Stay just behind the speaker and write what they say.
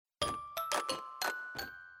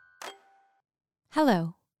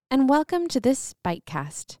Hello, and welcome to this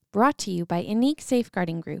Bitecast, brought to you by Unique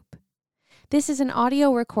Safeguarding Group. This is an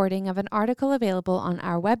audio recording of an article available on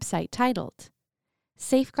our website titled,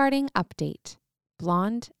 Safeguarding Update,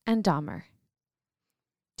 Blonde and Dahmer.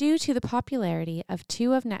 Due to the popularity of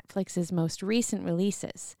two of Netflix's most recent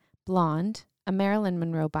releases, Blonde, a Marilyn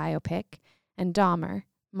Monroe biopic, and Dahmer,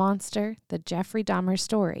 Monster, the Jeffrey Dahmer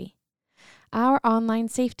story, our online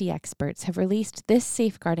safety experts have released this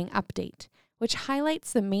safeguarding update, which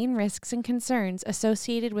highlights the main risks and concerns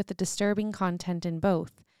associated with the disturbing content in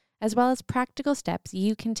both, as well as practical steps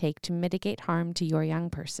you can take to mitigate harm to your young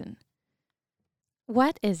person.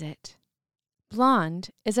 What is it?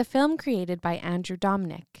 Blonde is a film created by Andrew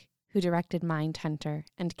Dominik, who directed Mindhunter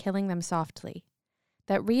and Killing Them Softly,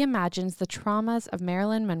 that reimagines the traumas of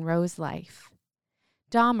Marilyn Monroe's life.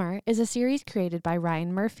 Dahmer is a series created by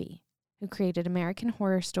Ryan Murphy, who created American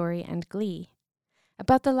Horror Story and Glee,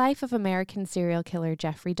 about the life of American serial killer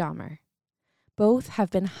Jeffrey Dahmer. Both have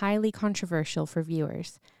been highly controversial for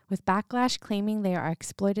viewers, with backlash claiming they are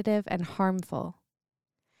exploitative and harmful.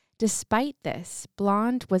 Despite this,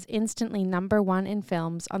 Blonde was instantly number 1 in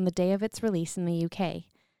films on the day of its release in the UK,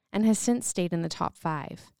 and has since stayed in the top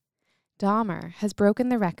 5. Dahmer has broken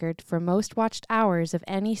the record for most watched hours of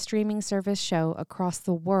any streaming service show across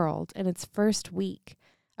the world in its first week,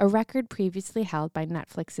 a record previously held by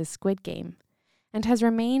Netflix's Squid Game, and has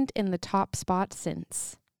remained in the top spot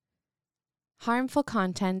since. Harmful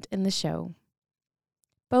content in the show.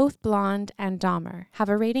 Both Blonde and Dahmer have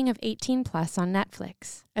a rating of 18+ on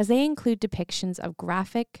Netflix, as they include depictions of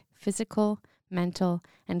graphic, physical, mental,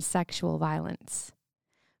 and sexual violence.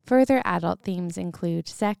 Further adult themes include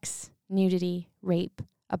sex, nudity, rape,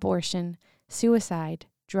 abortion, suicide,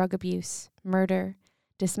 drug abuse, murder,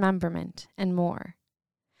 dismemberment, and more.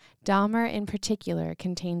 Dahmer in particular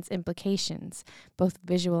contains implications, both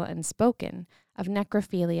visual and spoken, of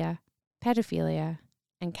necrophilia, pedophilia,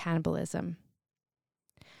 and cannibalism.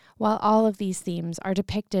 While all of these themes are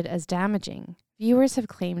depicted as damaging, viewers have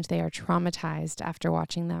claimed they are traumatized after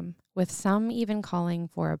watching them, with some even calling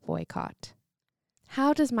for a boycott.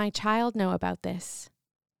 How does my child know about this?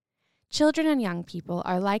 Children and young people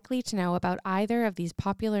are likely to know about either of these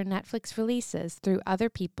popular Netflix releases through other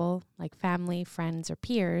people, like family, friends, or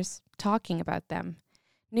peers, talking about them,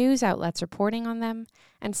 news outlets reporting on them,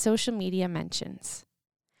 and social media mentions.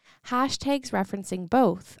 Hashtags referencing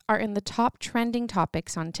both are in the top trending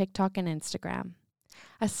topics on TikTok and Instagram.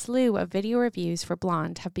 A slew of video reviews for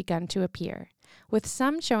Blonde have begun to appear, with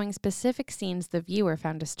some showing specific scenes the viewer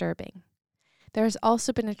found disturbing. There has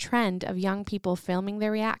also been a trend of young people filming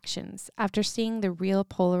their reactions after seeing the real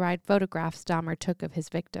Polaroid photographs Dahmer took of his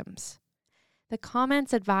victims. The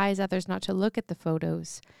comments advise others not to look at the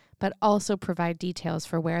photos, but also provide details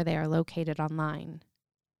for where they are located online.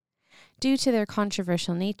 Due to their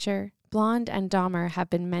controversial nature, Blonde and Dahmer have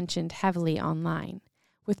been mentioned heavily online,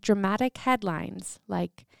 with dramatic headlines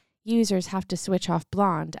like, "Users have to switch off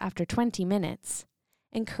Blonde after 20 minutes,"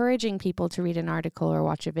 encouraging people to read an article or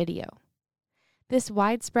watch a video. This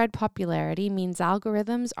widespread popularity means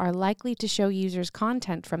algorithms are likely to show users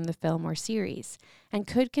content from the film or series, and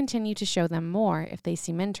could continue to show them more if they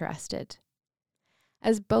seem interested.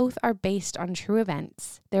 As both are based on true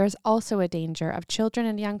events, there is also a danger of children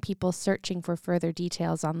and young people searching for further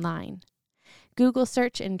details online. Google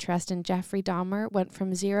search interest in Jeffrey Dahmer went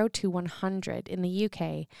from 0 to 100 in the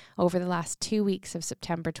UK over the last 2 weeks of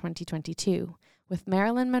September 2022, with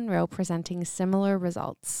Marilyn Monroe presenting similar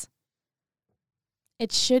results.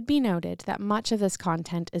 It should be noted that much of this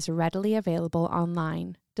content is readily available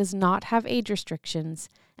online, does not have age restrictions,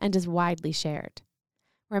 and is widely shared.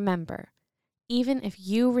 Remember, even if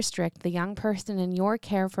you restrict the young person in your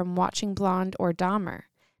care from watching Blonde or Dahmer,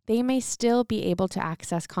 they may still be able to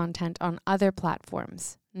access content on other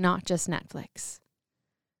platforms, not just Netflix.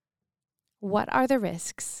 What are the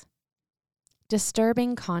risks?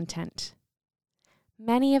 Disturbing content.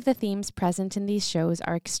 Many of the themes present in these shows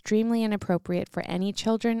are extremely inappropriate for any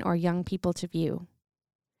children or young people to view.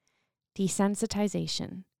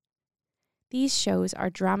 Desensitization. These shows are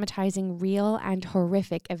dramatizing real and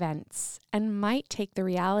horrific events and might take the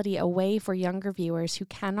reality away for younger viewers who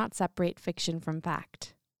cannot separate fiction from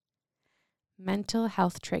fact. Mental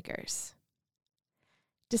health triggers.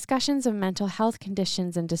 Discussions of mental health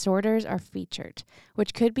conditions and disorders are featured,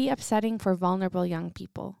 which could be upsetting for vulnerable young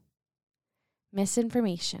people.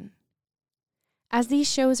 Misinformation. As these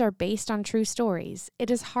shows are based on true stories, it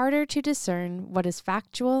is harder to discern what is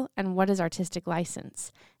factual and what is artistic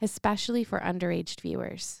license, especially for underage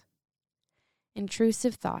viewers.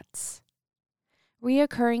 Intrusive thoughts.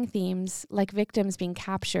 Reoccurring themes, like victims being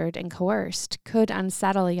captured and coerced, could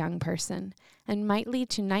unsettle a young person and might lead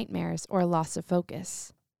to nightmares or loss of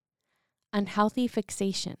focus. Unhealthy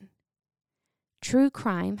fixation. True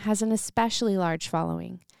crime has an especially large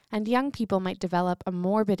following, and young people might develop a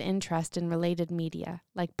morbid interest in related media,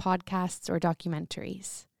 like podcasts or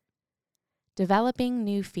documentaries. Developing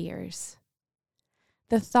new fears.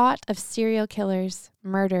 The thought of serial killers,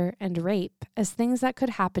 murder, and rape as things that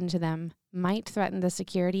could happen to them might threaten the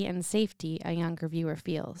security and safety a younger viewer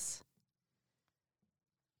feels.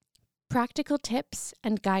 Practical tips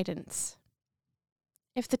and guidance.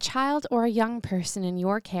 If the child or a young person in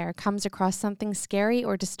your care comes across something scary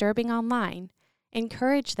or disturbing online,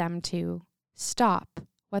 encourage them to stop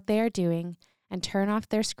what they are doing and turn off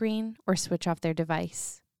their screen or switch off their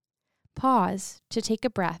device. Pause to take a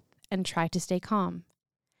breath and try to stay calm.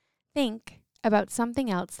 Think about something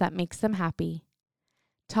else that makes them happy.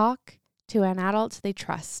 Talk to an adult they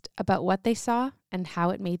trust about what they saw and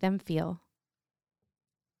how it made them feel.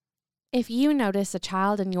 If you notice a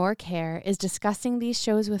child in your care is discussing these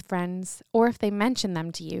shows with friends, or if they mention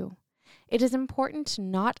them to you, it is important to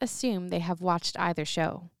not assume they have watched either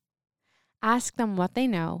show. Ask them what they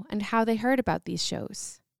know and how they heard about these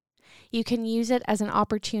shows. You can use it as an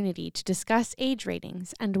opportunity to discuss age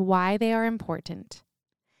ratings and why they are important.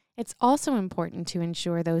 It's also important to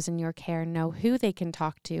ensure those in your care know who they can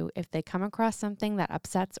talk to if they come across something that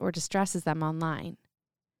upsets or distresses them online.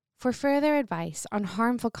 For further advice on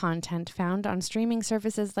harmful content found on streaming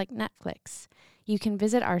services like Netflix, you can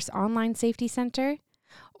visit our online safety center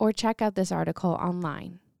or check out this article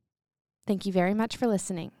online. Thank you very much for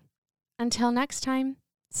listening. Until next time,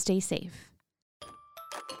 stay safe.